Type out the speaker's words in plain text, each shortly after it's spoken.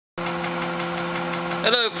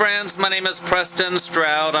Hello friends, my name is Preston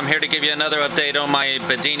Stroud. I'm here to give you another update on my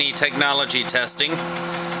Bedini technology testing.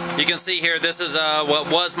 You can see here this is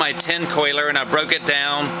what was my 10 coiler, and I broke it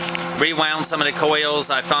down, rewound some of the coils.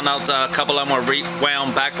 I found out a couple of them were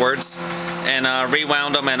rewound backwards, and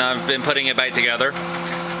rewound them, and I've been putting it back together.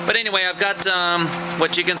 But anyway, I've got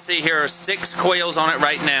what you can see here are 6 coils on it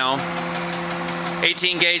right now.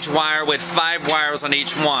 18 gauge wire with 5 wires on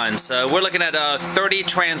each one. So we're looking at 30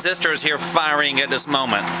 transistors here firing at this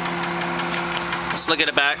moment. Let's look at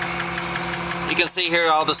it back. You can see here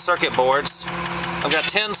all the circuit boards. I've got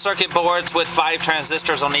 10 circuit boards with 5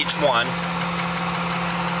 transistors on each one,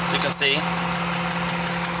 as you can see.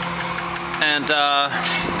 And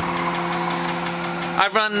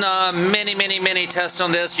I've run many tests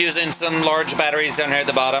on this using some large batteries down here at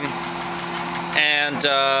the bottom. And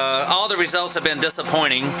all the results have been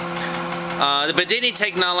disappointing. The Bedini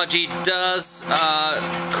technology does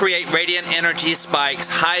create radiant energy spikes,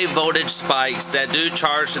 high voltage spikes that do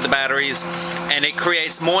charge to the batteries, and it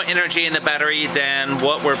creates more energy in the battery than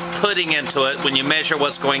what we're putting into it when you measure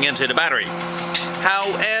what's going into the battery.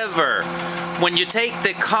 However, when you take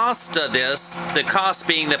the cost of this, the cost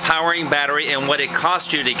being the powering battery and what it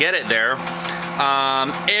costs you to get it there,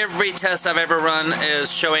 every test I've ever run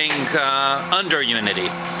is showing under unity.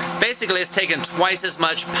 Basically, it's taken twice as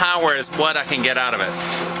much power as what I can get out of it.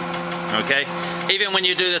 Okay? Even when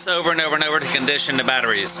you do this over and over and over to condition the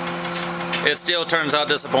batteries, it still turns out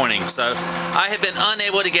disappointing. So I have been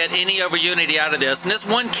unable to get any over unity out of this. And this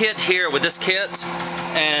one kit here with this kit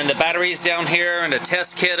and the batteries down here and the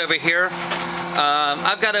test kit over here,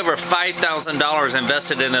 I've got over $5,000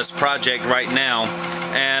 invested in this project right now,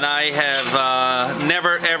 and I have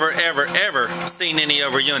never ever seen any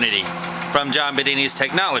over unity from John Bedini's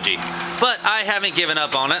technology. But I haven't given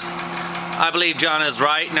up on it. I believe John is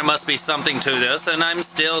right, and there must be something to this, and I'm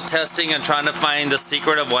still testing and trying to find the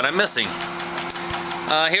secret of what I'm missing.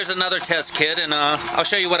 Here's another test kit, and I'll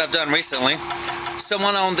show you what I've done recently.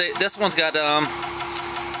 Someone on this one's got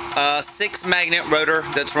a 6 magnet rotor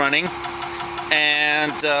that's running,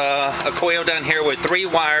 and a coil down here with 3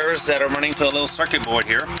 wires that are running to a little circuit board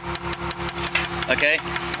here. Okay,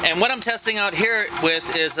 and what I'm testing out here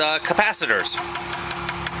with is capacitors.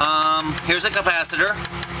 Here's a capacitor.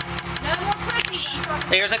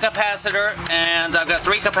 Here's a capacitor, and I've got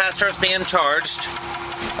 3 capacitors being charged.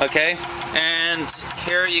 Okay, and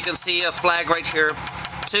here you can see a flag right here.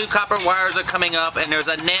 2 copper wires are coming up, and there's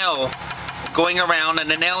a nail going around, and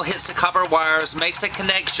the nail hits the copper wires, makes a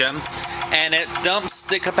connection, and it dumps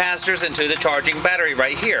the capacitors into the charging battery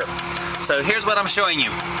right here. So here's what I'm showing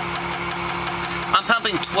you. I'm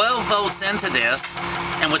pumping 12 volts into this,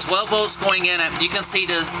 and with 12 volts going in it, you can see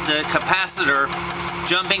the capacitor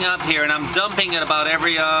jumping up here, and I'm dumping it about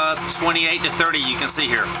every 28 to 30, you can see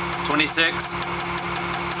here. 26,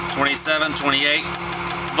 27, 28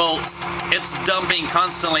 volts. It's dumping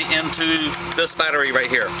constantly into this battery right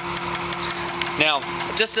here. Now,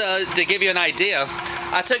 just to give you an idea,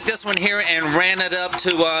 I took this one here and ran it up to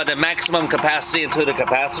the maximum capacity into the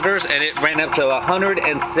capacitors, and it ran up to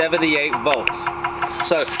 178 volts.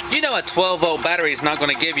 So, you know a 12 volt battery is not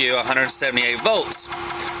going to give you 178 volts.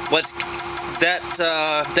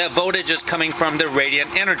 That voltage is coming from the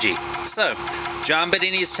radiant energy. So, John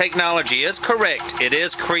Bedini's technology is correct. It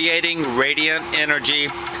is creating radiant energy,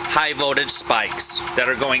 high voltage spikes that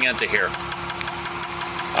are going into here.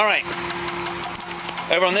 Alright.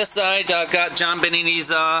 Over on this side, I've got John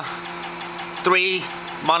Bedini's 3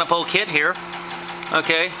 monopole kit here.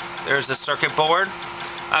 Okay, there's a circuit board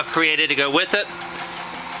I've created to go with it.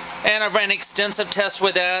 And I've ran extensive tests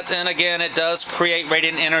with that, and again, it does create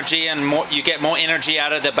radiant energy, and you get more energy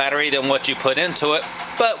out of the battery than what you put into it.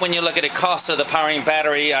 But when you look at the cost of the powering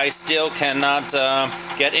battery, I still cannot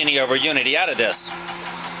get any over unity out of this.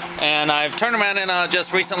 And I've turned around and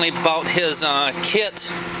just recently bought his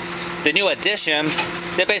kit, the new edition,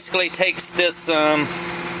 that basically takes this,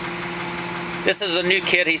 this is a new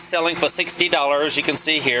kit he's selling for $60, you can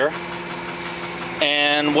see here.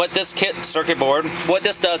 And what this kit, circuit board, what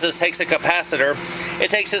this does is takes a capacitor,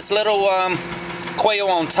 it takes this little coil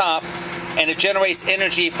on top, and it generates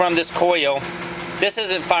energy from this coil. This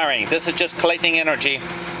isn't firing, this is just collecting energy,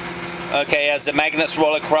 okay, as the magnets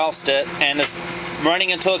roll across it, and it's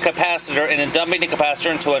running into a capacitor and then dumping the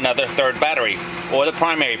capacitor into another 3rd battery, or the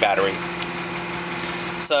primary battery.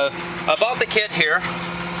 So I bought the kit here.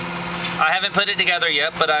 I haven't put it together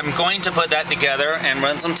yet, but I'm going to put that together and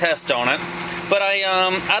run some tests on it. But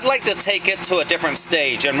I'd like to take it to a different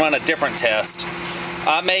stage and run a different test.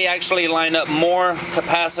 I may actually line up more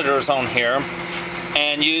capacitors on here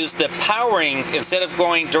and use the powering, instead of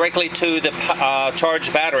going directly to the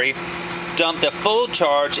charged battery, dump the full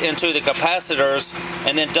charge into the capacitors,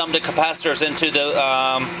 and then dump the capacitors into the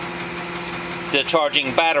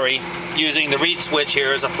charging battery using the reed switch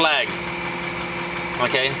here as a flag.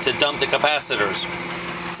 Okay, to dump the capacitors.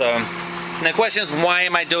 So, the question is, why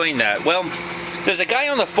am I doing that? Well, there's a guy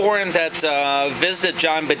on the forum that visited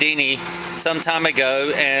John Bedini some time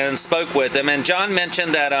ago and spoke with him, and John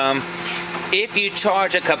mentioned that if you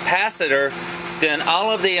charge a capacitor, then all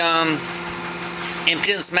of the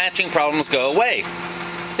impedance matching problems go away.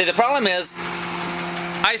 See, the problem is,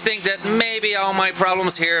 I think that maybe all my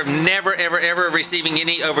problems here of never ever receiving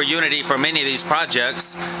any over unity from any of these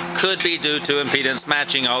projects could be due to impedance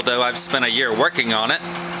matching, although I've spent a year working on it.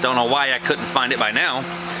 Don't know why I couldn't find it by now.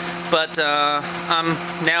 But I'm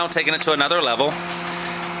now taking it to another level.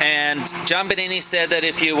 And John Bedini said that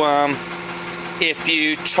if you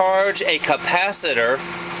charge a capacitor,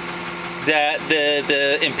 that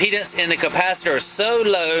the impedance in the capacitor is so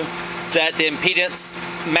low that the impedance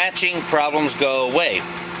matching problems go away.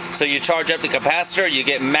 So you charge up the capacitor, you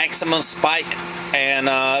get maximum spike and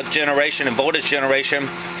generation and voltage generation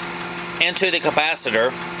into the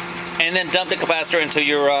capacitor, and then dump the capacitor into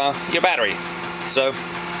your battery. So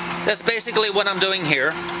that's basically what I'm doing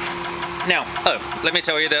here. Now, let me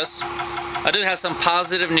tell you this. I do have some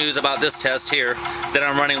positive news about this test here that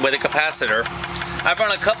I'm running with a capacitor. I've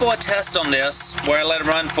run a couple of tests on this where I let it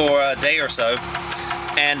run for a day or so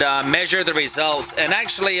and measure the results, and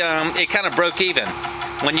actually it kind of broke even.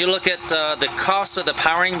 When you look at the cost of the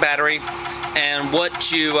powering battery and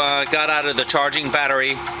what you got out of the charging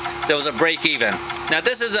battery, there was a break even. Now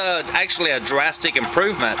this is actually a drastic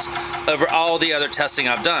improvement over all the other testing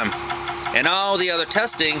I've done. In all the other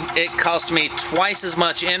testing, it cost me twice as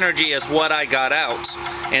much energy as what I got out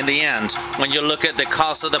in the end when you look at the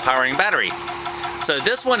cost of the powering battery. So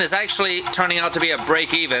this one is actually turning out to be a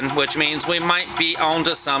break even, which means we might be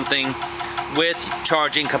onto something with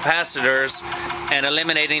charging capacitors and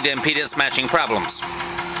eliminating the impedance matching problems.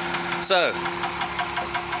 So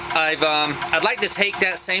I'd like to take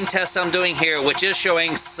that same test I'm doing here, which is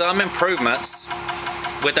showing some improvements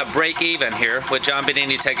with a break even here with John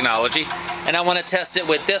Bedini technology, and I want to test it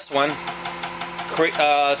with this one,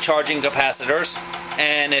 charging capacitors,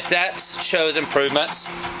 and if that shows improvements,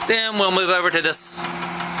 then we'll move over to this,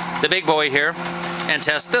 the big boy here, and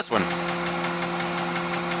test this one.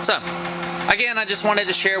 So again, I just wanted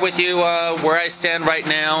to share with you where I stand right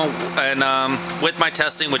now and with my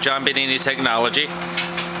testing with John Bedini technology.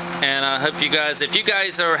 And I hope you guys, if you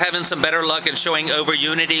guys are having some better luck in showing over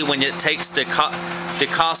unity when it takes the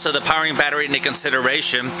cost of the powering battery into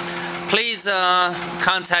consideration, please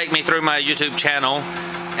contact me through my YouTube channel,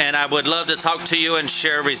 and I would love to talk to you and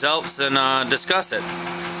share results and discuss it.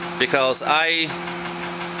 Because like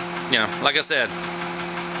I said,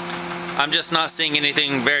 I'm just not seeing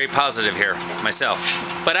anything very positive here myself.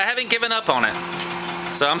 But I haven't given up on it,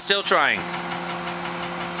 so I'm still trying.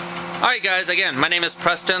 Alright guys, again, my name is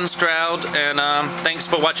Preston Stroud, and thanks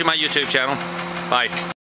for watching my YouTube channel. Bye.